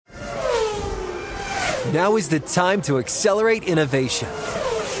Now is the time to accelerate innovation.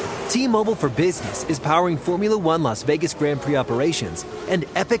 T-Mobile for Business is powering Formula One Las Vegas Grand Prix operations and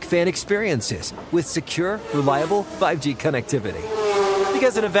epic fan experiences with secure, reliable 5G connectivity.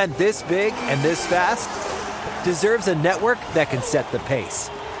 Because an event this big and this fast deserves a network that can set the pace.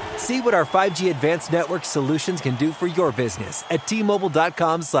 See what our 5G advanced network solutions can do for your business at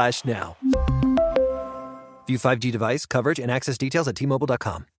T-Mobile.com/now. View 5G device coverage and access details at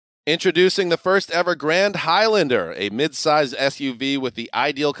T-Mobile.com. Introducing the first ever Grand Highlander, a mid-sized SUV with the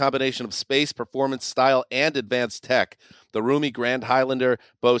ideal combination of space, performance, style, and advanced tech. The roomy Grand Highlander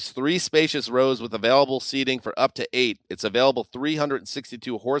boasts 3 spacious rows with available seating for up to 8. Its available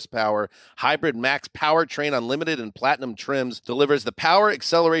 362 horsepower hybrid max powertrain, unlimited and platinum trims, delivers the power,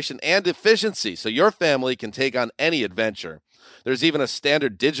 acceleration, and efficiency so your family can take on any adventure. There's even a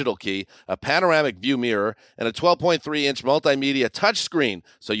standard digital key, a panoramic view mirror, and a 12.3-inch multimedia touchscreen,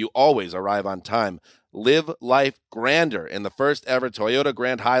 so you always arrive on time. Live life grander in the first ever Toyota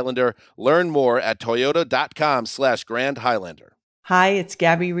Grand Highlander. Learn more at toyota.com/Grand Highlander. Hi, it's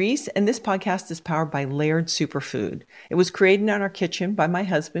Gabby Reese, and this podcast is powered by Laird Superfood. It was created in our kitchen by my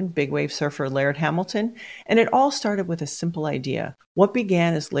husband, big wave surfer Laird Hamilton, and it all started with a simple idea. What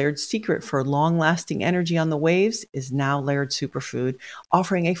began as Laird's secret for long-lasting energy on the waves is now Laird Superfood,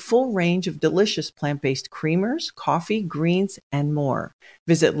 offering a full range of delicious plant-based creamers, coffee, greens, and more.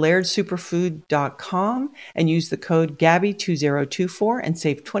 Visit lairdsuperfood.com and use the code GABBY2024 and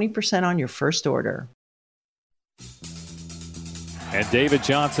save 20% on your first order. And David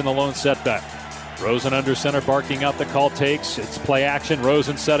Johnson, the lone setback. Rosen under center, barking out the call, takes. It's play action.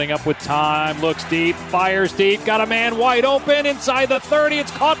 Rosen setting up with time. Looks deep, fires deep. Got a man wide open inside the 30.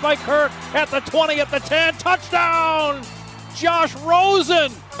 It's caught by Kirk at the 20, at the 10. Touchdown! Josh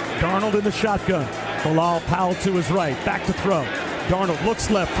Rosen! Darnold in the shotgun. Bilal Powell to his right. Back to throw. Darnold looks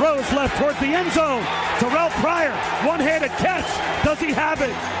left, throws left towards the end zone. Terrell Pryor, one-handed catch. Does he have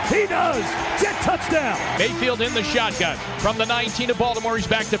it? He does. Jet touchdown. Mayfield in the shotgun. From the 19 of Baltimore, he's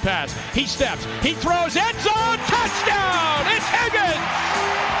back to pass. He steps. He throws. End zone. Touchdown. It's Higgins.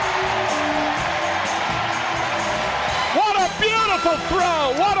 What a beautiful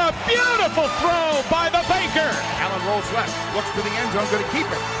throw. What a beautiful throw by the Baker. Allen rolls left. Looks to the end zone. Going to keep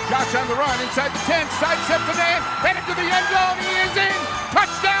it. Josh on the run. Inside the 10. Sidesteps the man. Headed to the end zone. He is in.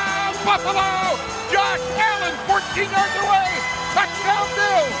 Touchdown, Buffalo. Josh Allen, 14 yards away. Touchdown,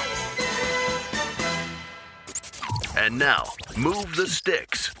 Bills. And now, Move the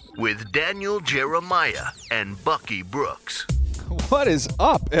Sticks with Daniel Jeremiah and Bucky Brooks. What is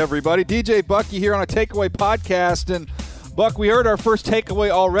up, everybody? DJ Bucky here on a Takeaway podcast. And, Buck, we heard our first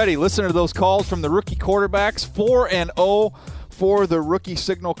takeaway already. Listen to those calls from the rookie quarterbacks. 4-0 for the rookie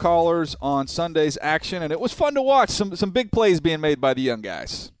signal callers on Sunday's action. And it was fun to watch. Some big plays being made by the young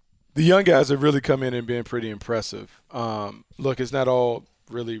guys. The young guys have really come in and been pretty impressive. Look, it's not all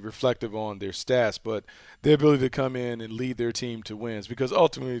really reflective on their stats, but their ability to come in and lead their team to wins, because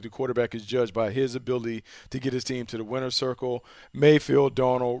ultimately the quarterback is judged by his ability to get his team to the winner's circle. Mayfield,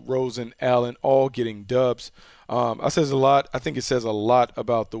 Darnold, Rosen, Allen, all getting dubs. I think it says a lot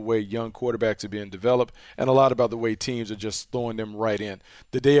about the way young quarterbacks are being developed and a lot about the way teams are just throwing them right in.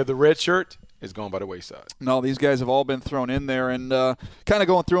 The day of the red shirt is gone by the wayside. No, these guys have all been thrown in there. And kind of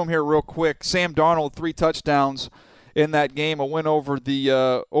going through them here real quick. Sam Darnold, 3 touchdowns in that game, a win over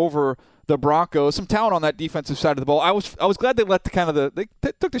the Broncos. Some talent on that defensive side of the ball. I was glad they let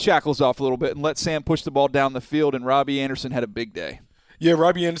they took the shackles off a little bit and let Sam push the ball down the field, and Robbie Anderson had a big day. Yeah,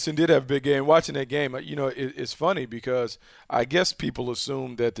 Robbie Anderson did have a big game. Watching that game, it's funny because I guess people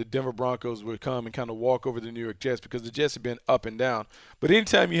assumed that the Denver Broncos would come and kind of walk over the New York Jets because the Jets have been up and down. But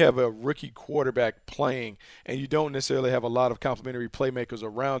anytime you have a rookie quarterback playing and you don't necessarily have a lot of complimentary playmakers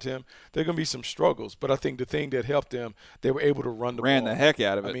around him, there are going to be some struggles. But I think the thing that helped them, they were able to run the ball. Ran the heck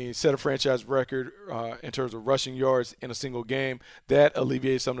out of it. I mean, set a franchise record in terms of rushing yards in a single game. That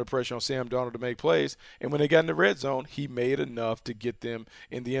alleviated some of the pressure on Sam Darnold to make plays. And when they got in the red zone, he made enough to get them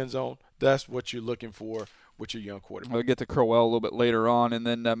in the end zone. That's what you're looking for with your young quarterback. We'll get to Crowell a little bit later on. And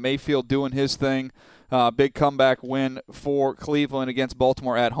then Mayfield doing his thing. Big comeback win for Cleveland against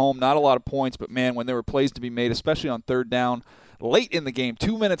Baltimore at home. Not a lot of points, but, man, when there were plays to be made, especially on third down, late in the game,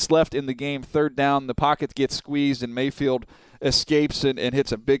 2 minutes left in the game, third down, the pocket gets squeezed, and Mayfield escapes and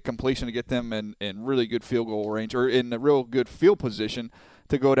hits a big completion to get them in really good field goal range, or in a real good field position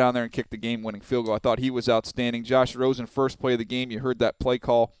to go down there and kick the game-winning field goal. I thought he was outstanding. Josh Rosen, first play of the game, you heard that play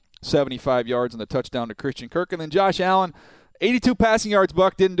call, 75 yards and the touchdown to Christian Kirk. And then Josh Allen, 82 passing yards,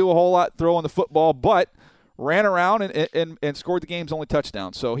 Buck, didn't do a whole lot throwing the football, but ran around and scored the game's only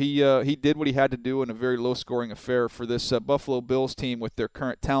touchdown. So he did what he had to do in a very low-scoring affair for this Buffalo Bills team with their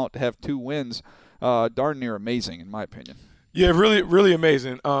current talent to have 2 wins darn near amazing, in my opinion. Yeah, really, really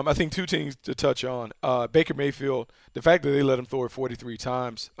amazing. I think two things to touch on. Baker Mayfield, the fact that they let him throw it 43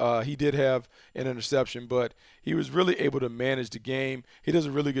 times, he did have an interception, but he was really able to manage the game. He does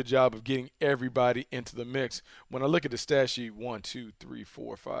a really good job of getting everybody into the mix. When I look at the stat sheet, 1, 2, 3,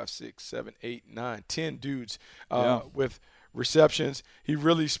 4, 5, 6, 7, 8, 9, 10 dudes with receptions. He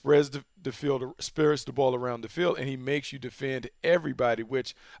really spreads the field, spreads the ball around the field, and he makes you defend everybody,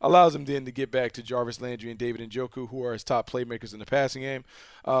 which allows him then to get back to Jarvis Landry and David Njoku, who are his top playmakers in the passing game.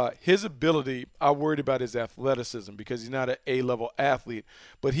 His ability, I worried about his athleticism because he's not an A-level athlete,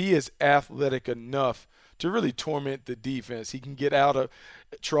 but he is athletic enough to really torment the defense. He can get out of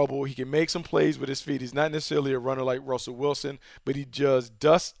trouble. He can make some plays with his feet. He's not necessarily a runner like Russell Wilson, but he does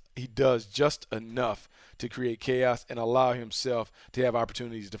just enough to create chaos and allow himself to have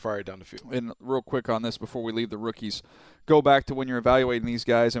opportunities to fire it down the field. And real quick on this before we leave the rookies, go back to when you're evaluating these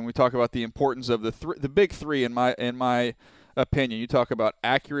guys, and we talk about the importance of the big three in my opinion. You talk about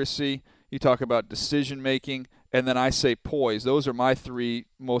accuracy, you talk about decision making, and then I say poise. Those are my three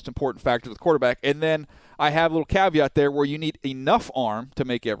most important factors with quarterback. And then I have a little caveat there where you need enough arm to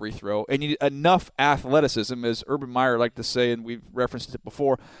make every throw, and you need enough athleticism, as Urban Meyer liked to say, and we've referenced it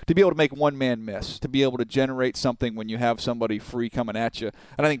before, to be able to make one man miss, to be able to generate something when you have somebody free coming at you.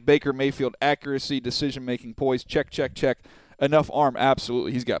 And I think Baker Mayfield, accuracy, decision-making, poise, check. Enough arm,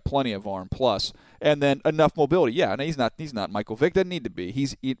 absolutely. He's got plenty of arm, plus. And then enough mobility. Yeah, and he's not Michael Vick. Doesn't need to be.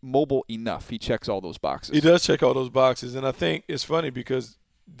 He's mobile enough. He checks all those boxes. He does check all those boxes, and I think it's funny because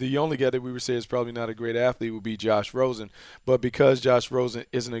the only guy that we would say is probably not a great athlete would be Josh Rosen. But because Josh Rosen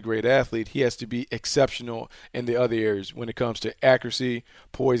isn't a great athlete, he has to be exceptional in the other areas. When it comes to accuracy,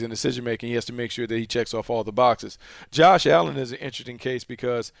 poise, and decision-making, he has to make sure that he checks off all the boxes. Josh Allen is an interesting case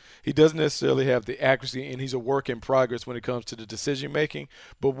because he doesn't necessarily have the accuracy, and he's a work in progress when it comes to the decision-making.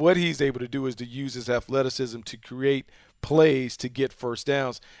 But what he's able to do is to use his athleticism to create plays to get first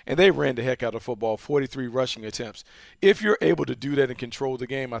downs, and they ran the heck out of football, 43 rushing attempts. If you're able to do that and control the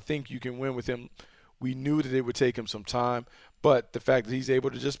game, I think you can win with him. We knew that it would take him some time, but the fact that he's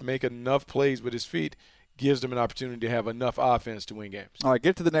able to just make enough plays with his feet gives them an opportunity to have enough offense to win games. All right,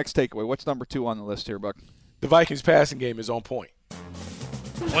 get to the next takeaway. What's number 2 on the list here, Buck? The Vikings passing game is on point.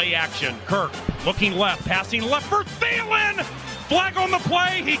 Play action. Kirk looking left, passing left for Thielen. Flag on the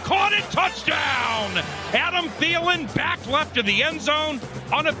play. He caught it. Touchdown. Adam Thielen back left to the end zone.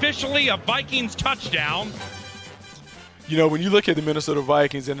 Unofficially a Vikings touchdown. You know, when you look at the Minnesota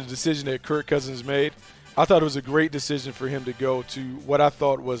Vikings and the decision that Kirk Cousins made, I thought it was a great decision for him to go to what I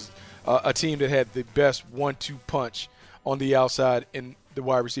thought was a team that had the best 1-2 punch on the outside in the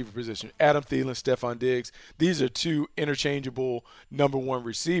wide receiver position. Adam Thielen, Stephon Diggs, these are two interchangeable number one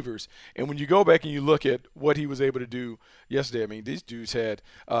receivers. And when you go back and you look at what he was able to do yesterday, I mean, these dudes had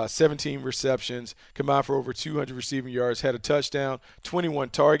 17 receptions, combined for over 200 receiving yards, had a touchdown, 21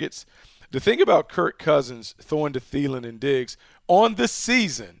 targets. The thing about Kirk Cousins throwing to Thielen and Diggs on the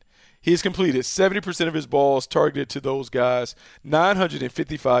season, he's completed 70% of his balls targeted to those guys,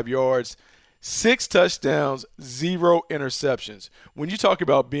 955 yards, 6 touchdowns, 0 interceptions. When you talk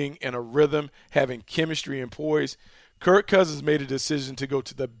about being in a rhythm, having chemistry and poise, Kirk Cousins made a decision to go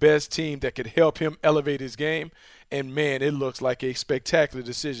to the best team that could help him elevate his game. And, man, it looks like a spectacular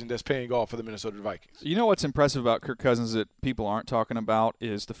decision that's paying off for the Minnesota Vikings. You know what's impressive about Kirk Cousins that people aren't talking about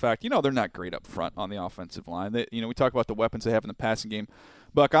is the fact, they're not great up front on the offensive line. We talk about the weapons they have in the passing game.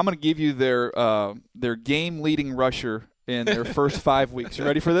 Buck, I'm going to give you their game-leading rusher in their first 5 weeks. You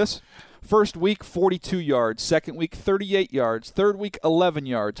ready for this? First week, 42 yards. Second week, 38 yards. Third week, 11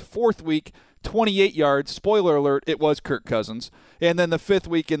 yards. Fourth week, 28 yards. Spoiler alert, it was Kirk Cousins. And then the fifth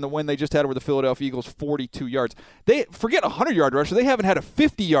week in the win they just had over the Philadelphia Eagles, 42 yards. They forget a 100-yard rusher. They haven't had a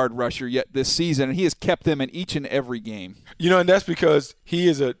 50-yard rusher yet this season, and he has kept them in each and every game. And that's because he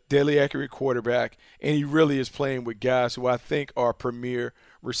is a deadly accurate quarterback, and he really is playing with guys who I think are premier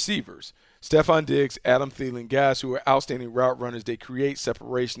receivers. Stephon Diggs, Adam Thielen, guys who are outstanding route runners. They create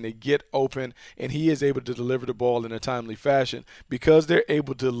separation. They get open, and he is able to deliver the ball in a timely fashion. Because they're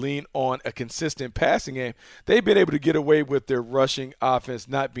able to lean on a consistent passing game, they've been able to get away with their rushing offense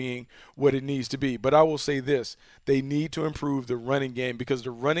not being what it needs to be. But I will say this. They need to improve the running game because the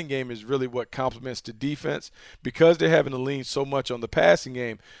running game is really what complements the defense. Because they're having to lean so much on the passing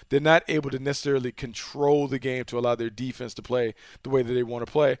game, they're not able to necessarily control the game to allow their defense to play the way that they want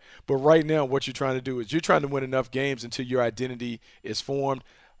to play. But right now, what you're trying to do is you're trying to win enough games until your identity is formed.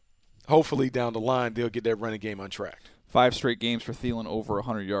 Hopefully down the line, they'll get that running game on track. 5 straight games for Thielen over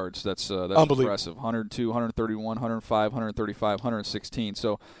 100 yards. That's impressive. 102, 131, 105, 135, 116.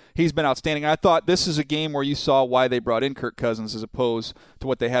 So he's been outstanding. I thought this is a game where you saw why they brought in Kirk Cousins as opposed to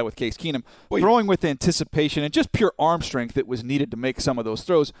what they had with Case Keenum. Throwing with anticipation and just pure arm strength that was needed to make some of those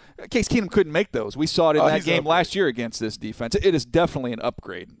throws. Case Keenum couldn't make those. We saw it in that game last year against this defense. It is definitely an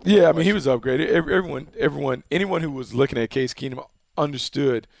upgrade. Yeah, I mean, he was upgraded. Anyone who was looking at Case Keenum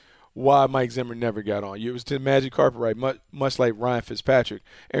understood why Mike Zimmer never got on. It was to Magic Carpet right, much like Ryan Fitzpatrick.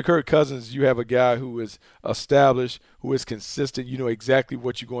 And Kirk Cousins, you have a guy who is established, who is consistent. You know exactly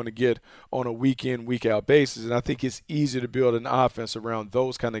what you're going to get on a week-in, week-out basis. And I think it's easier to build an offense around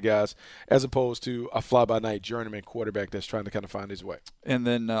those kind of guys as opposed to a fly-by-night journeyman quarterback that's trying to kind of find his way. And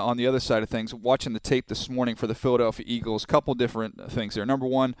then on the other side of things, watching the tape this morning for the Philadelphia Eagles, a couple different things there. Number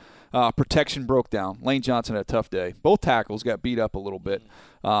one, protection broke down. Lane Johnson had a tough day. Both tackles got beat up a little bit.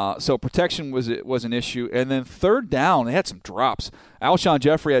 So protection was an issue. And then third down, they had some drops. Alshon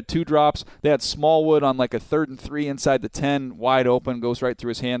Jeffrey had 2 drops. They had Smallwood on like a 3rd and 3 inside the 10, wide open, goes right through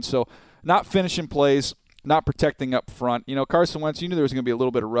his hands. So not finishing plays, not protecting up front. You know, Carson Wentz, you knew there was going to be a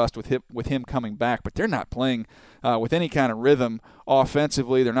little bit of rust with him coming back, but they're not playing with any kind of rhythm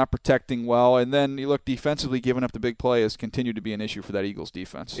offensively. They're not protecting well. And then you look defensively, giving up the big play has continued to be an issue for that Eagles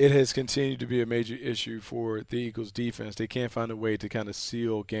defense. It has continued to be a major issue for the Eagles defense. They can't find a way to kind of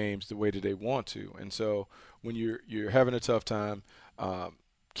seal games the way that they want to. And so when you're having a tough time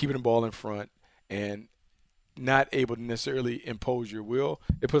keeping the ball in front and not able to necessarily impose your will,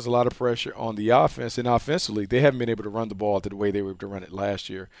 it puts a lot of pressure on the offense. And offensively, they haven't been able to run the ball the way they were able to run it last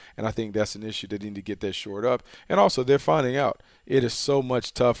year. And I think that's an issue. They need to get that shored up. And also, they're finding out it is so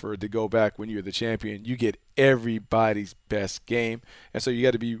much tougher to go back when you're the champion. You get everybody's best game. And so you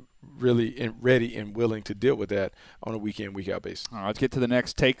got to be really ready and willing to deal with that on a week-in, week-out basis. All right, let's get to the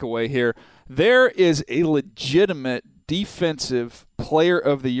next takeaway here. There is a legitimate defensive player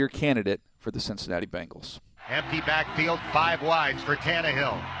of the year candidate for the Cincinnati Bengals. Empty backfield, 5 wides for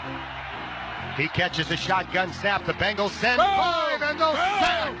Tannehill. He catches a shotgun snap. The Bengals send 5, and they'll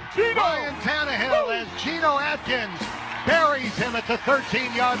sack Ryan Tannehill as Geno Atkins buries him at the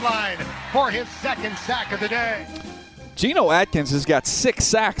 13-yard line for his 2nd sack of the day. Geno Atkins has got 6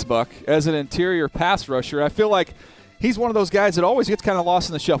 sacks, Buck, as an interior pass rusher. I feel like he's one of those guys that always gets kind of lost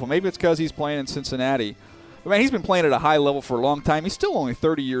in the shuffle. Maybe it's because he's playing in Cincinnati. But, man, he's been playing at a high level for a long time. He's still only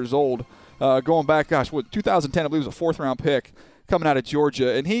 30 years old. Going back, 2010, I believe it was a 4th-round pick coming out of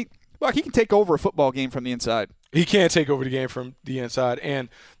Georgia. And he can take over a football game from the inside. He can take over the game from the inside. And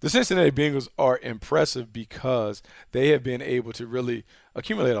the Cincinnati Bengals are impressive because they have been able to really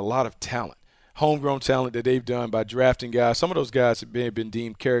accumulate a lot of talent. Homegrown talent that they've done by drafting guys. Some of those guys have been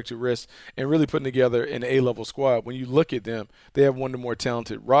deemed character risks and really putting together an A-level squad. When you look at them, they have one of the more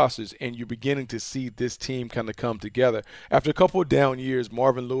talented rosters, and you're beginning to see this team kind of come together. After a couple of down years,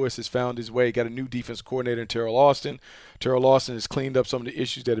 Marvin Lewis has found his way, got a new defense coordinator in Terrell Austin. Terrell Austin has cleaned up some of the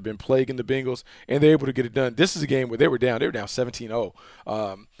issues that have been plaguing the Bengals, and they're able to get it done. This is a game where they were down 17-0.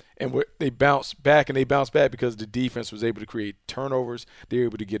 And they bounced back, because the defense was able to create turnovers. They were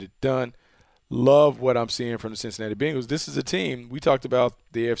able to get it done. Love what I'm seeing from the Cincinnati Bengals. This is a team, we talked about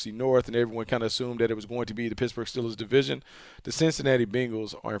the AFC North, and everyone kind of assumed that it was going to be the Pittsburgh Steelers division. The Cincinnati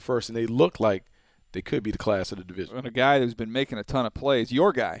Bengals are in first, and they look like they could be the class of the division. And a guy who's been making a ton of plays,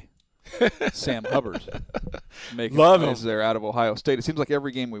 your guy, Sam Hubbard, making plays there out of Ohio State. It seems like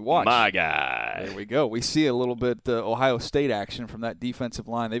every game we watch. My guy. There we go. We see a little bit Ohio State action from that defensive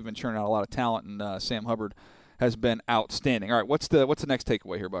line. They've been churning out a lot of talent, and Sam Hubbard has been outstanding. All right, what's the next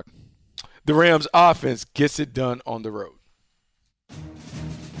takeaway here, Buck? The Rams offense gets it done on the road.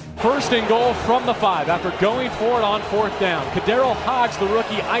 1st and goal from the 5 after going for it on 4th down. KhaDarel Hodge, the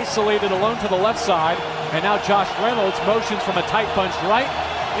rookie, isolated alone to the left side. And now Josh Reynolds motions from a tight bunch right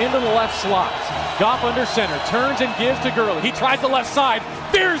into the left slot. Goff under center, turns and gives to Gurley. He tries the left side,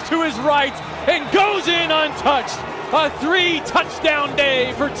 veers to his right, and goes in untouched. A 3-touchdown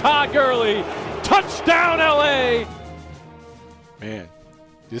day for Todd Gurley. Touchdown, L.A. Man,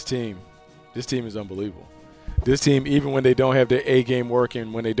 this team is unbelievable. This team, even when they don't have their A game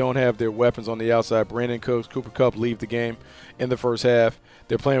working, when they don't have their weapons on the outside, Brandon Cooks, Cooper Kupp leave the game in the first half.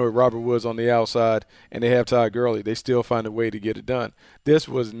 They're playing with Robert Woods on the outside, and they have Todd Gurley. They still find a way to get it done. This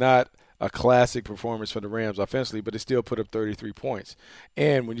was not a classic performance for the Rams offensively, but they still put up 33 points.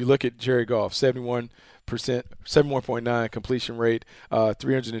 And when you look at Jared Goff, 71.9 completion rate,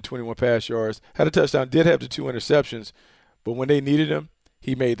 321 pass yards, had a touchdown, did have the 2 interceptions, but when they needed him,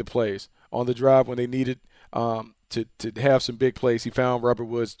 he made the plays. On the drive when they needed to have some big plays. He found Robert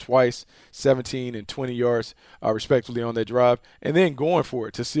Woods twice, 17 and 20 yards respectively on that drive, and then going for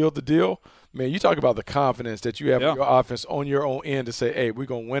it to seal the deal. Man, you talk about the confidence that you have in your offense on your own end to say, hey, we're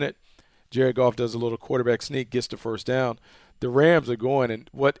going to win it. Jared Goff does a little quarterback sneak, gets the first down. The Rams are going, and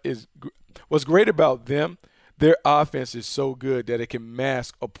what's great about them, their offense is so good that it can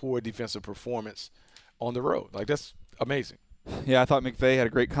mask a poor defensive performance on the road. Like, that's amazing. Yeah, I thought McVay had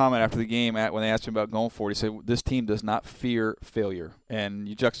a great comment after the game when they asked him about going for it. He said, this team does not fear failure. And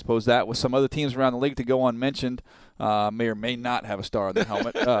you juxtapose that with some other teams around the league to go unmentioned, may or may not have a star on their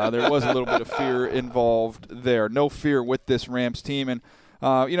helmet. There was a little bit of fear involved there. No fear with this Rams team. And,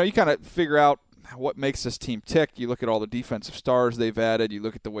 you kind of figure out what makes this team tick. You look at all the defensive stars they've added. You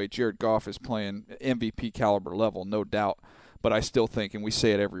look at the way Jared Goff is playing MVP caliber level, no doubt. But I still think, and we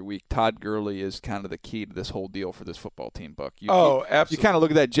say it every week, Todd Gurley is kind of the key to this whole deal for this football team, Buck. Absolutely. You kind of look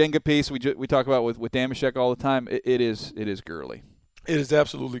at that Jenga piece we talk about with Damashek all the time. It is Gurley. It is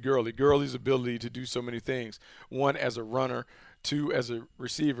absolutely Gurley. Gurley's ability to do so many things. One, as a runner. Two, as a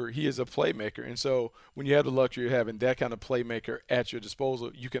receiver. He is a playmaker. And so when you have the luxury of having that kind of playmaker at your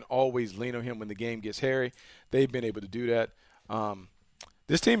disposal, you can always lean on him when the game gets hairy. They've been able to do that.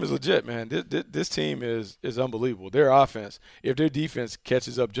 This team is legit, man. This team is unbelievable. Their offense, if their defense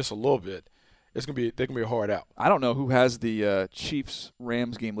catches up just a little bit, they're gonna be a hard out. I don't know who has the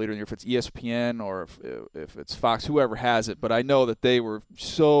Chiefs-Rams game later in the year, if it's ESPN or if it's Fox, whoever has it. But I know that they were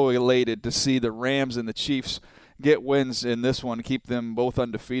so elated to see the Rams and the Chiefs get wins in this one, keep them both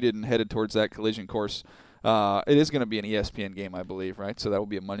undefeated and headed towards that collision course. It is going to be an ESPN game, I believe, right? So that will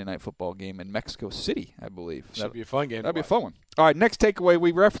be a Monday Night Football game in Mexico City, I believe. Should be a fun game. That'd be a fun one. All right, next takeaway.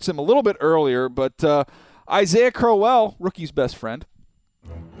 We referenced him a little bit earlier, but Isaiah Crowell, rookie's best friend.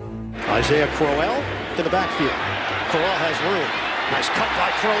 Isaiah Crowell to the backfield. Crowell has room. Nice cut by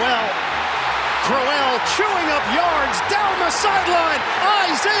Crowell. Crowell chewing up yards down the sideline.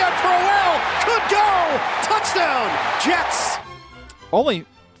 Isaiah Crowell could go. Touchdown, Jets. Only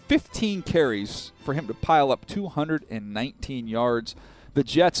 15 carries for him to pile up 219 yards. The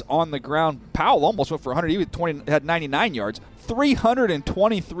Jets on the ground. Powell almost went for 100. He had 99 yards.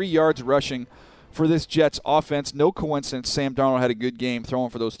 323 yards rushing for this Jets offense. No coincidence Sam Darnold had a good game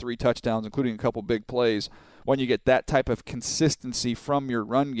throwing for those 3 touchdowns, including a couple big plays. When you get that type of consistency from your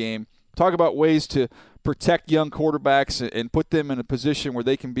run game, talk about ways to protect young quarterbacks and put them in a position where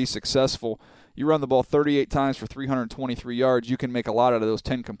they can be successful. You run the ball 38 times for 323 yards, you can make a lot out of those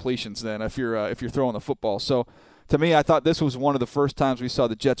 10 completions then if you're throwing the football. So to me, I thought this was one of the first times we saw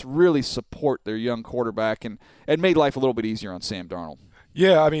the Jets really support their young quarterback and made life a little bit easier on Sam Darnold.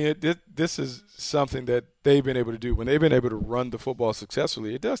 Yeah, I mean, this is something that they've been able to do. When they've been able to run the football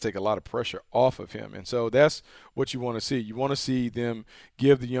successfully, it does take a lot of pressure off of him. And so that's what you want to see. You want to see them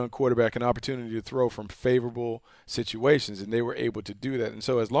give the young quarterback an opportunity to throw from favorable situations, and they were able to do that. And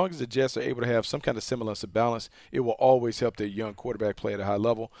so as long as the Jets are able to have some kind of semblance of balance, it will always help their young quarterback play at a high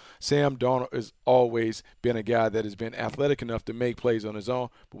level. Sam Darnold has always been a guy that has been athletic enough to make plays on his own,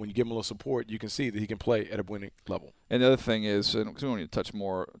 but when you give him a little support, you can see that he can play at a winning level. And the other thing is, and we don't need to touch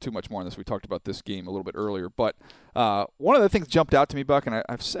too much more on this. We talked about this game a little bit earlier, but one of the things jumped out to me, Buck, and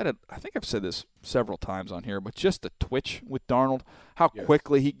I've said it. I think I've said this several times on here, but just the twitch with Darnold, how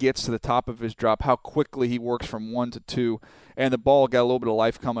quickly he gets to the top of his drop, how quickly he works from 1 to 2, and the ball got a little bit of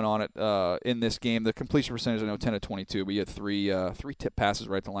life coming on it in this game. The completion percentage, I know 10 of 22, but he had three tip passes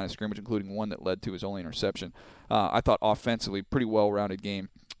right at the line of scrimmage, including one that led to his only interception. I thought offensively, pretty well-rounded game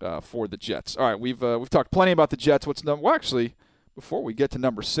for the Jets. All right, we've talked plenty about the Jets. Actually, before we get to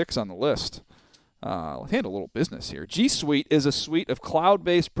number 6 on the list, let's handle a little business here. G Suite is a suite of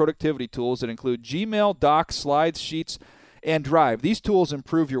cloud-based productivity tools that include Gmail, Docs, Slides, Sheets, and Drive. These tools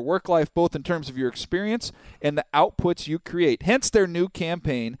improve your work life both in terms of your experience and the outputs you create. Hence their new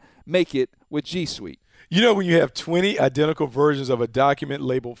campaign, Make It with G Suite. You know when you have 20 identical versions of a document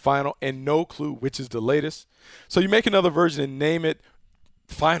labeled Final and no clue which is the latest? So you make another version and name it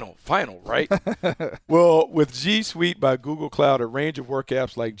Final, right? Well, with G Suite by Google Cloud, a range of work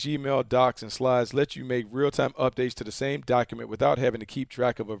apps like Gmail, Docs, and Slides let you make real-time updates to the same document without having to keep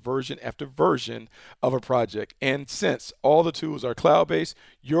track of a version after version of a project. And since all the tools are cloud-based,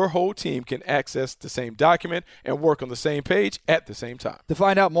 your whole team can access the same document and work on the same page at the same time. To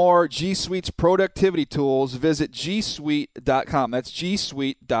find out more G Suite's productivity tools, visit gsuite.com. That's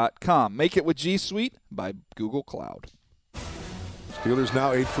gsuite.com. Make It with G Suite by Google Cloud. Steelers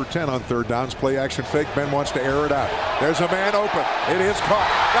now 8 for 10 on third downs. Play action fake. Ben wants to air it out. There's a man open. It is caught.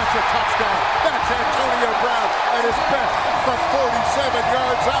 That's a touchdown. That's Antonio Brown at his best from 47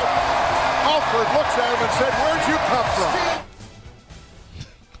 yards out. Alford looks at him and said, "Where'd you come from?"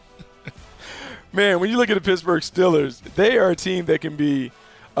 Man, when you look at the Pittsburgh Steelers, they are a team that can be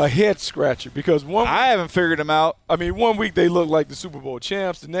a head scratcher because I haven't figured them out. I mean, one week they look like the Super Bowl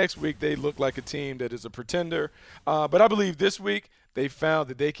champs. The next week they look like a team that is a pretender. But I believe this week they found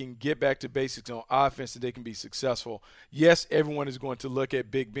that they can get back to basics on offense and they can be successful. Yes, everyone is going to look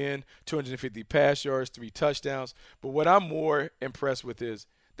at Big Ben, 250 pass yards, 3 touchdowns. But what I'm more impressed with is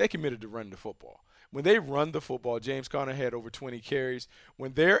they committed to running the football. When they run the football, James Conner had over 20 carries.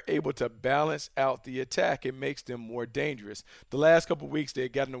 When they're able to balance out the attack, it makes them more dangerous. The last couple of weeks, they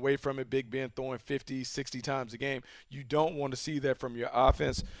had gotten away from it. Big Ben throwing 50, 60 times a game. You don't want to see that from your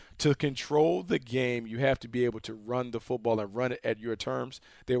offense. To control the game, you have to be able to run the football and run it at your terms.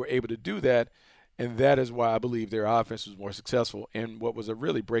 They were able to do that, and that is why I believe their offense was more successful in what was a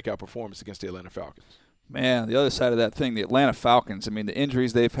really breakout performance against the Atlanta Falcons. Man, the other side of that thing, the Atlanta Falcons, I mean, the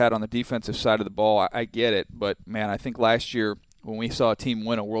injuries they've had on the defensive side of the ball, I get it. But, man, I think last year when we saw a team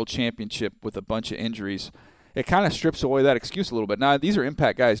win a world championship with a bunch of injuries, it kind of strips away that excuse a little bit. Now, these are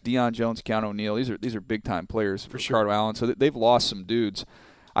impact guys, Deion Jones, Keanu O'Neal. These are big-time players for Ricardo Allen. So they've lost some dudes.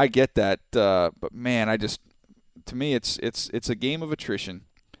 I get that. But, man, to me, it's a game of attrition.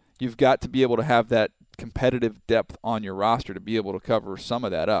 You've got to be able to have that competitive depth on your roster to be able to cover some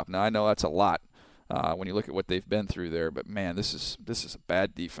of that up. Now, I know that's a lot. When you look at what they've been through there. But, man, this is a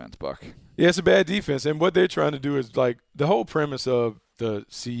bad defense, Buck. Yeah, it's a bad defense. And what they're trying to do is, like, the whole premise of the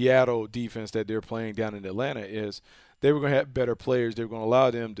Seattle defense that they're playing down in Atlanta is they were going to have better players. They were going to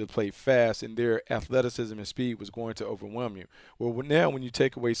allow them to play fast, and their athleticism and speed was going to overwhelm you. Well, now when you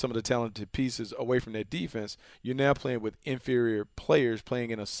take away some of the talented pieces away from that defense, you're now playing with inferior players playing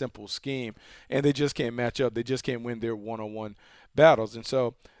in a simple scheme, and they just can't match up. They just can't win their one-on-one battles. And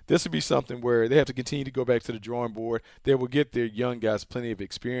so this would be something where they have to continue to go back to the drawing board. They will get their young guys plenty of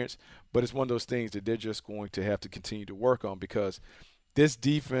experience, but it's one of those things that they're just going to have to continue to work on because this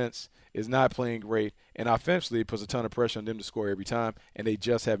defense is not playing great, and offensively it puts a ton of pressure on them to score every time, and they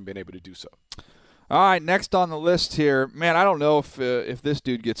just haven't been able to do so. All right, next on the list here, man, I don't know if this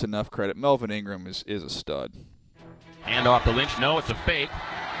dude gets enough credit. Melvin Ingram is a stud. Hand off to Lynch. No, it's a fake.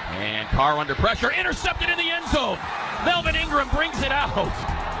 And Carr under pressure, intercepted in the end zone. Melvin Ingram brings it out.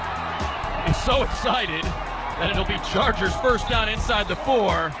 He's so excited that it'll be Chargers first down inside the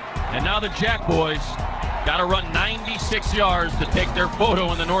 4. And now the Jack boys got to run 96 yards to take their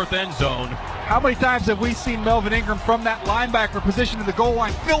photo in the north end zone. How many times have we seen Melvin Ingram from that linebacker position in the goal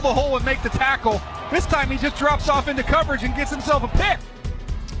line fill the hole and make the tackle? This time he just drops off into coverage and gets himself a pick.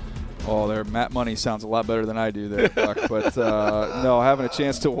 Oh, there, Matt Money sounds a lot better than I do there, Buck. But no, having a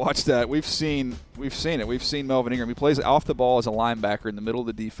chance to watch that, we've seen it. We've seen Melvin Ingram. He plays off the ball as a linebacker in the middle of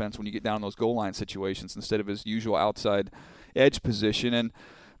the defense when you get down in those goal line situations instead of his usual outside edge position. And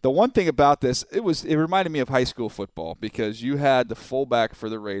the one thing about this, it reminded me of high school football because you had the fullback for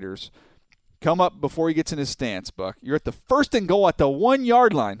the Raiders come up before he gets in his stance, Buck. You're at the first and goal at the 1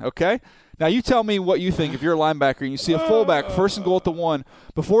 yard line, okay? Now, you tell me what you think if you're a linebacker and you see a fullback first and goal at the 1.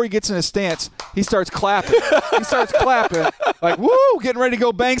 Before he gets in his stance, he starts clapping. Like, woo, getting ready to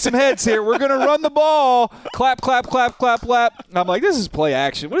go bang some heads here. We're going to run the ball. Clap, clap, clap, clap, clap. And I'm like, this is play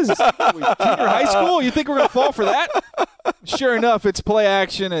action. What is this? Junior high school? You think we're going to fall for that? Sure enough, it's play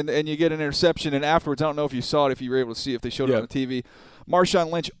action, and you get an interception. And afterwards, I don't know if you saw it, if you were able to see if they showed it on the TV.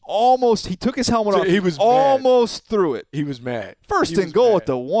 Marshawn Lynch he took his helmet off. He was almost threw it. He was mad. First and goal at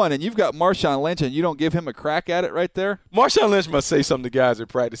the 1, and you've got Marshawn Lynch, and you don't give him a crack at it right there? Marshawn Lynch must say something to guys at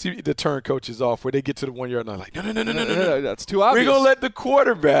practice. He to turn coaches off where they get to the 1 yard and they're like, no. That's too obvious. We're going to let the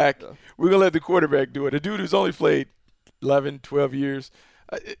quarterback do it. A dude who's only played 11, 12 years.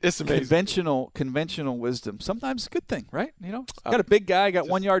 It's amazing. Conventional wisdom. Sometimes it's a good thing, right? You know, got a big guy, got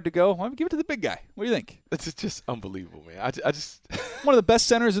 1 yard to go. Why don't we give it to the big guy? What do you think? It's just unbelievable, man. I just one of the best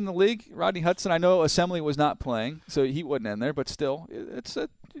centers in the league, Rodney Hudson. I know Assembly was not playing, so he wasn't in there, but still, it's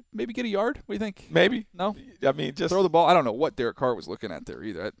maybe get a yard. What do you think? Maybe. No? I mean, just throw the ball. I don't know what Derek Carr was looking at there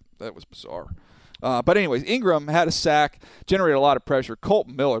either. That was bizarre. But anyways, Ingram had a sack, generated a lot of pressure.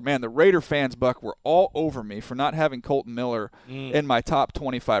 Colton Miller, man, the Raider fans, Buck, were all over me for not having Colton Miller in my top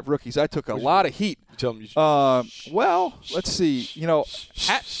 25 rookies. I took a lot of heat. Tell me. Well, let's see. You know,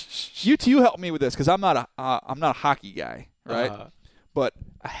 you help me with this because I'm not a hockey guy, right? But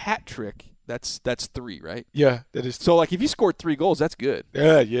a hat trick. That's 3, right? Yeah, that is. So, like, if you scored 3 goals, that's good.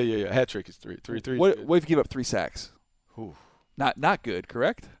 Yeah. Hat trick is 3. What if you give up 3 sacks? Ooh. Not good,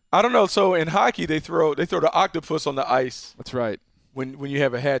 correct? I don't know. So in hockey, they throw the octopus on the ice. That's right. When you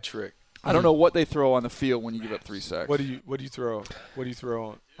have a hat trick. I don't know what they throw on the field when you give up 3 sacks. What do you throw? What do you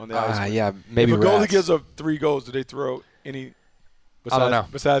throw on the ice? Yeah, maybe. If a goalie gives up 3 goals, do they throw any? I don't know.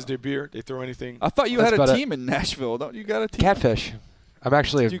 Besides their beer, they throw anything? I thought you had a team in Nashville. Don't you got a team? Catfish. I'm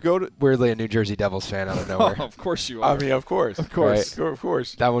actually weirdly a New Jersey Devils fan out of nowhere. Of course you are. I mean, of course. Of course. Right? Of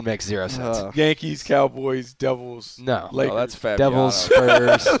course. That would make zero sense. Yankees, Cowboys, Devils, no. Lakers. Oh, that's Fabiano. Devils,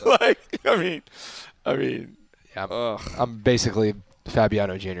 Spurs. I mean. Yeah, I'm basically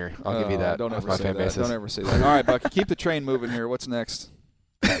Fabiano Jr. I'll give you that. Don't That's ever my say fan that. basis. Don't ever say that. All right, Bucky, keep the train moving here. What's next?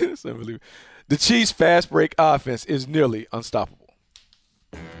 It's unbelievable. The Chiefs' fast break offense is nearly unstoppable.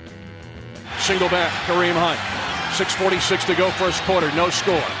 Single back, Kareem Hunt. 6:46 to go first quarter, no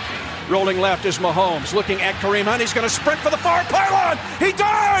score. Rolling left is Mahomes, looking at Kareem Hunt. He's going to sprint for the far pylon. He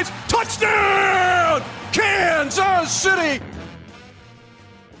dives! Touchdown! Kansas City!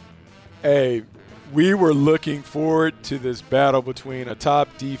 Hey, we were looking forward to this battle between a top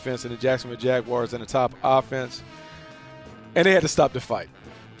defense and the Jacksonville Jaguars and a top offense, and they had to stop the fight.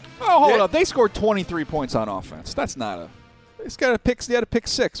 Oh, hold up! They scored 23 points on offense. That's not a. They had a pick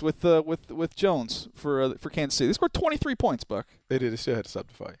 6 with Jones for Kansas City. They scored 23 points, Buck. They did. They still had to stop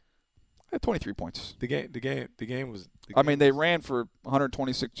the fight. They had 23 points. The game was. They ran for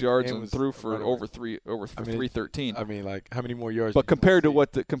 126 yards and threw for over 313. I mean, like how many more yards? But compared to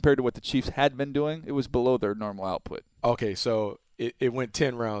what the Chiefs had been doing, it was below their normal output. Okay, so it went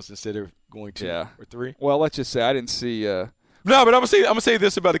 10 rounds instead of going 2 or 3. Well, let's just say I didn't see. No, but I'm gonna say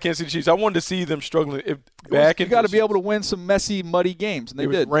this about the Kansas City Chiefs. I wanted to see them struggling. You got to be able to win some messy, muddy games, and they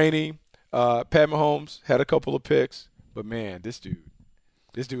did. It was rainy. Pat Mahomes had a couple of picks, but man, this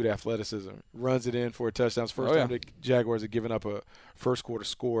dude athleticism runs it in for a touchdown. It's the first time the Jaguars have given up a first quarter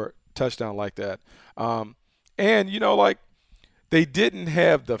score touchdown like that. And they didn't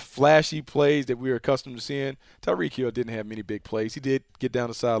have the flashy plays that we were accustomed to seeing. Tyreek Hill didn't have many big plays. He did get down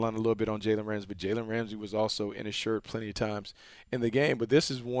the sideline a little bit on Jalen Ramsey, but Jalen Ramsey was also in his shirt plenty of times in the game. But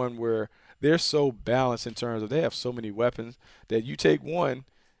this is one where they're so balanced in terms of they have so many weapons that you take one,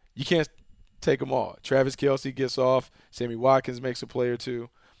 you can't take them all. Travis Kelce gets off. Sammy Watkins makes a play or two.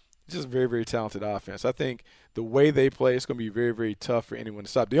 It's just a very, very talented offense. I think the way they play, it's going to be very, very tough for anyone to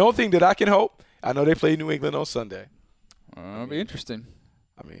stop. The only thing that I can hope, I know they play New England on Sunday. It'll be interesting.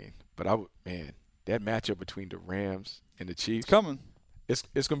 But that matchup between the Rams and the Chiefs. It's coming. It's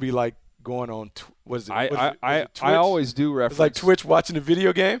going to be like going on, I always do reference. It's like Twitch watching a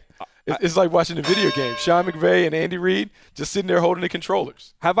video game. It's like watching a video game. Sean McVay and Andy Reid just sitting there holding the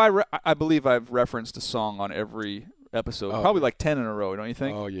controllers. I believe I've referenced a song on every episode, probably like 10 in a row, don't you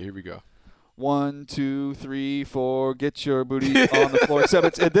think? Oh, yeah, here we go. 1, 2, 3, 4, get your booty on the floor.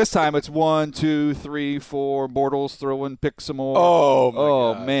 Except at this time it's 1, 2, 3, 4, Bortles throwing, pick some more. Oh, my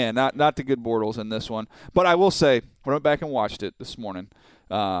God. Man, not the good Bortles in this one. But I will say, when I went back and watched it this morning,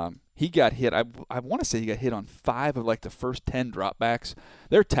 he got hit. I want to say he got hit on 5 of like the first 10 dropbacks.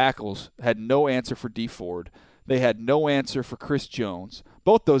 Their tackles had no answer for Dee Ford. They had no answer for Chris Jones.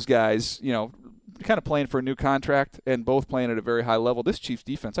 Both those guys, kind of playing for a new contract and both playing at a very high level. This Chiefs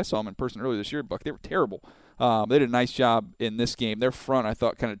defense, I saw them in person earlier this year, Buck. They were terrible. They did a nice job in this game. Their front, I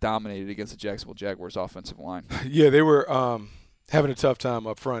thought, kind of dominated against the Jacksonville Jaguars offensive line. Yeah, they were having a tough time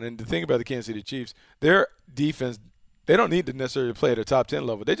up front. And the thing about the Kansas City Chiefs, their defense, they don't need to necessarily play at a top 10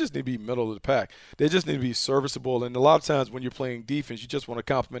 level. They just need to be middle of the pack. They just need to be serviceable. And a lot of times when you're playing defense, you just want to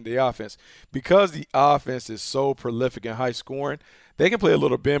complement the offense. Because the offense is so prolific and high scoring, they can play a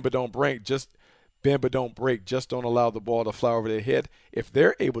little bend but don't break. Just don't allow the ball to fly over their head. If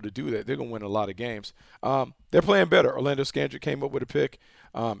they're able to do that, they're going to win a lot of games. They're playing better. Orlando Scandrick came up with a pick.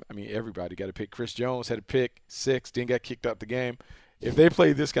 Everybody got a pick. Chris Jones had a pick, 6, then got kicked out the game. If they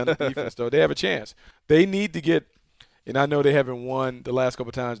play this kind of defense, though, they have a chance. They need to get – and I know they haven't won the last couple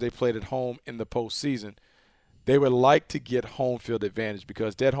of times they played at home in the postseason. They would like to get home field advantage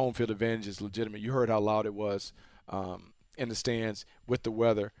because that home field advantage is legitimate. You heard how loud it was in the stands with the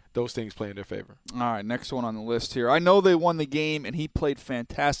weather. Those things play in their favor. All right, next one on the list here. I know they won the game, and he played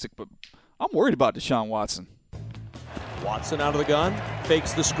fantastic, but I'm worried about Deshaun Watson. Watson out of the gun,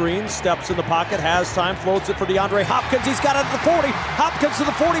 fakes the screen, steps in the pocket, has time, floats it for DeAndre Hopkins. He's got it at the 40. Hopkins to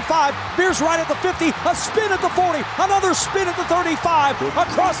the 45, veers right at the 50, a spin at the 40, another spin at the 35,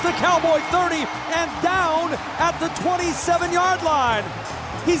 across the Cowboy 30, and down at the 27-yard line.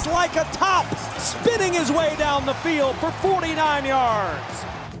 He's like a top, spinning his way down the field for 49 yards.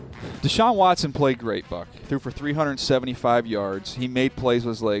 Deshaun Watson played great, Buck. Threw for 375 yards. He made plays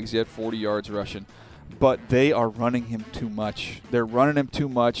with his legs. He had 40 yards rushing. But they are running him too much. They're running him too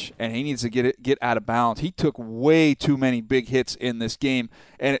much, and he needs to get out of bounds. He took way too many big hits in this game.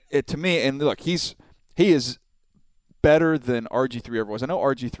 And to me, and look, he is better than RG3 ever was. I know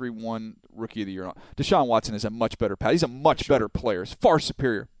RG3 won Rookie of the Year. Deshaun Watson is a much better passer. He's a much better player. He's far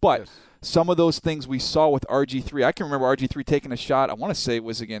superior. But some of those things we saw with RG3, I can remember RG3 taking a shot. I want to say it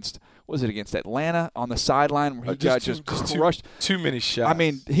was against Atlanta on the sideline where he got just crushed. Too many shots. I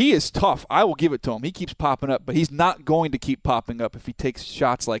mean, he is tough. I will give it to him. He keeps popping up, but he's not going to keep popping up if he takes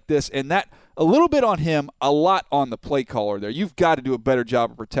shots like this. And that, a little bit on him, a lot on the play caller there. You've got to do a better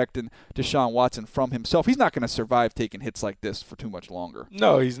job of protecting Deshaun Watson from himself. He's not going to survive taking hits like this for too much longer.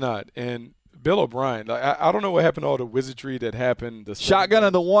 No, he's not. And Bill O'Brien, I don't know what happened to all the wizardry that happened. The shotgun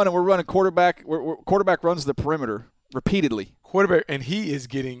on the one, and we're running quarterback. Quarterback runs the perimeter repeatedly. Quarterback, and he is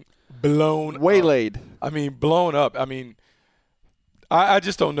getting waylaid. Blown up. I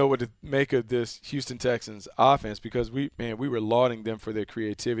just don't know what to make of this Houston Texans offense because we were lauding them for their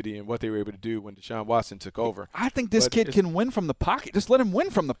creativity and what they were able to do when Deshaun Watson took over. I think this kid can win from the pocket. Just let him win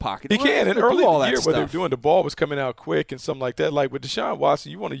from the pocket. He can. And early in the year, what they were doing, the ball was coming out quick and something like that. Like with Deshaun Watson,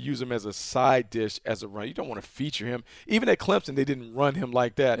 you want to use him as a side dish, as a run. You don't want to feature him. Even at Clemson, they didn't run him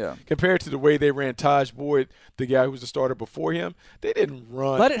like that. Yeah. Compared to the way they ran Taj Boyd, the guy who was the starter before him, they didn't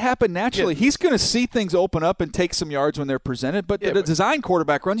run. Let it happen naturally. Yeah. He's going to see things open up and take some yards when they're presented, but the design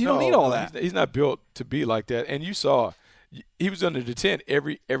quarterback runs, you don't need all that. He's not built to be like that. And you saw he was under the tent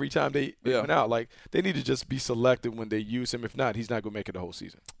every time they went out. Like, they need to just be selective when they use him. If not, he's not going to make it the whole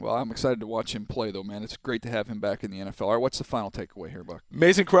season. Well, I'm excited to watch him play, though, man. It's great to have him back in the NFL. All right, what's the final takeaway here, Buck?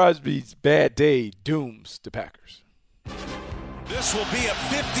 Mason Crosby's bad day dooms the Packers. This will be a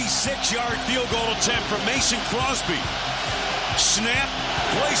 56-yard field goal attempt from Mason Crosby. Snap,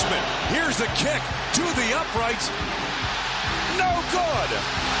 placement. Here's the kick to the uprights. No good.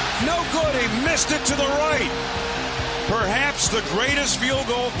 No good. He missed it to the right. Perhaps the greatest field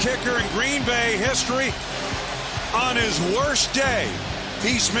goal kicker in Green Bay history. On his worst day,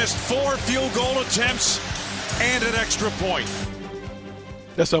 he's missed 4 field goal attempts and an extra point.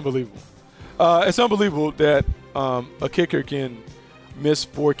 That's unbelievable. It's unbelievable that a kicker can miss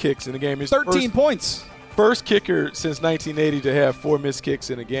 4 kicks in a game. It's 13 points. First kicker since 1980 to have 4 missed kicks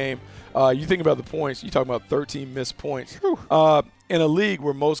in a game. You think about the points, you talk about 13 missed points. In a league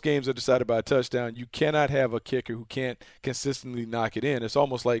where most games are decided by a touchdown, you cannot have a kicker who can't consistently knock it in. It's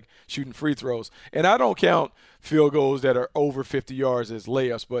almost like shooting free throws. And I don't count field goals that are over 50 yards as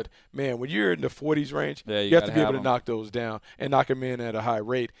layups, but, man, when you're in the 40s range, you have to be able to knock those down and knock them in at a high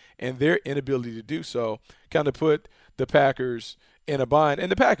rate. And their inability to do so kind of put the Packers in a bind. And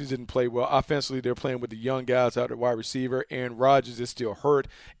the Packers didn't play well. Offensively, they're playing with the young guys out at wide receiver. Aaron Rodgers is still hurt,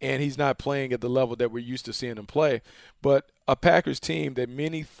 and he's not playing at the level that we're used to seeing him play. But a Packers team that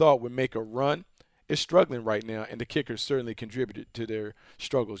many thought would make a run is struggling right now, and the kickers certainly contributed to their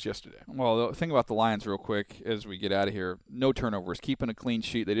struggles yesterday. Well, the thing about the Lions real quick as we get out of here, no turnovers, keeping a clean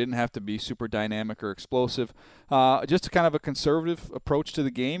sheet. They didn't have to be super dynamic or explosive. Just kind of a conservative approach to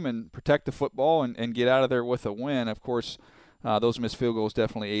the game and protect the football and get out of there with a win. Of course, those missed field goals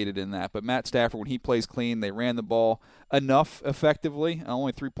definitely aided in that. But Matt Stafford, when he plays clean, they ran the ball enough effectively.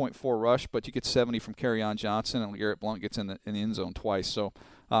 Only 3.4 rush, but you get 70 from Kerryon Johnson, and Garrett Blount gets in the end zone twice. So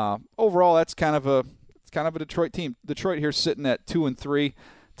overall, that's kind of a Detroit team. Detroit here sitting at 2-3.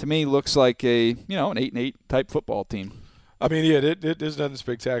 To me, looks like an 8-8 type football team. I mean, yeah, there's nothing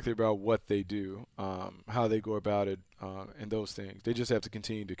spectacular about what they do, how they go about it, and those things. They just have to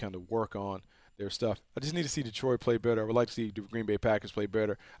continue to kind of work on their stuff. I just need to see Detroit play better. I would like to see the Green Bay Packers play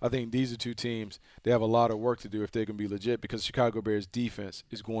better. I think these are two teams, they have a lot of work to do if they're going to be legit, because Chicago Bears defense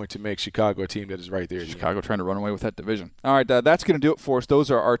is going to make Chicago a team that is right there. Chicago trying to run away with that division. All right, that's going to do it for us.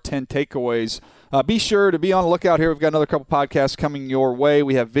 Those are our 10 takeaways. Be sure to be on the lookout here. We've got another couple podcasts coming your way.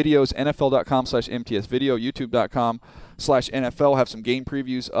 We have videos, NFL.com/MTS video, YouTube.com/NFL. Have some game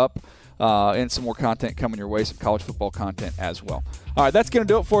previews up. And some more content coming your way, some college football content as well. All right, that's going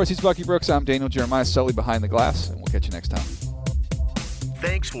to do it for us. He's Bucky Brooks. I'm Daniel Jeremiah Sully behind the glass, and we'll catch you next time.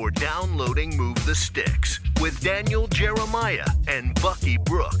 Thanks for downloading Move the Sticks with Daniel Jeremiah and Bucky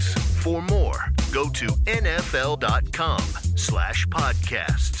Brooks. For more, go to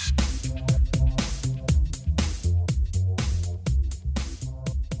NFL.com/podcasts.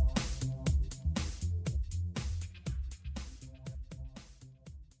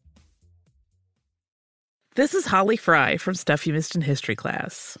 This is Holly Fry from Stuff You Missed in History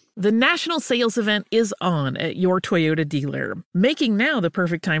class. The national sales event is on at your Toyota dealer, making now the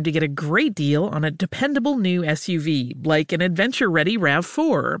perfect time to get a great deal on a dependable new SUV, like an adventure-ready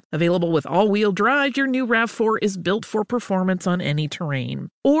RAV4. Available with all-wheel drive, your new RAV4 is built for performance on any terrain.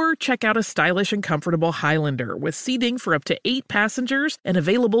 Or check out a stylish and comfortable Highlander with seating for up to 8 passengers and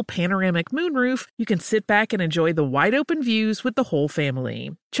available panoramic moonroof. You can sit back and enjoy the wide-open views with the whole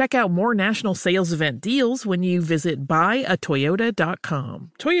family. Check out more national sales event deals when you visit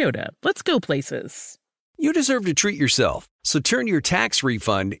buyatoyota.com. Toyota. Toyota, let's go places. You deserve to treat yourself, so turn your tax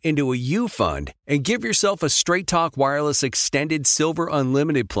refund into a U fund and give yourself a Straight Talk Wireless Extended Silver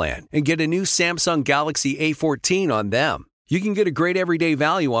Unlimited plan and get a new Samsung Galaxy A14 on them. You can get a great everyday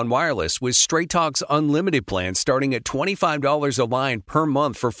value on wireless with Straight Talk's Unlimited plan starting at $25 a line per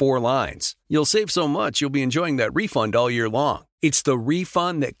month for 4 lines. You'll save so much you'll be enjoying that refund all year long. It's the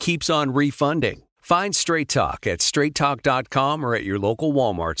refund that keeps on refunding. Find Straight Talk at straighttalk.com or at your local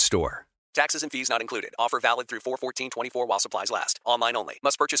Walmart store. Taxes and fees not included. Offer valid through 4/14/24 while supplies last. Online only.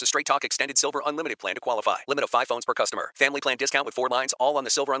 Must purchase a Straight Talk Extended Silver Unlimited plan to qualify. Limit of 5 phones per customer. Family plan discount with 4 lines, all on the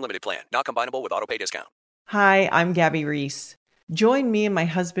Silver Unlimited plan. Not combinable with autopay discount. Hi, I'm Gabby Reese. Join me and my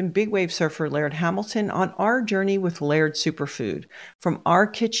husband, big wave surfer Laird Hamilton, on our journey with Laird Superfood. From our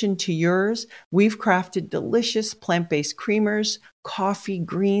kitchen to yours, we've crafted delicious plant-based creamers, coffee,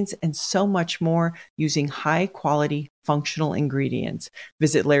 greens, and so much more using high-quality functional ingredients.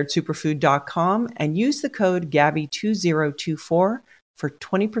 Visit lairdsuperfood.com and use the code GABBY2024 for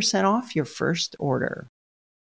 20% off your first order.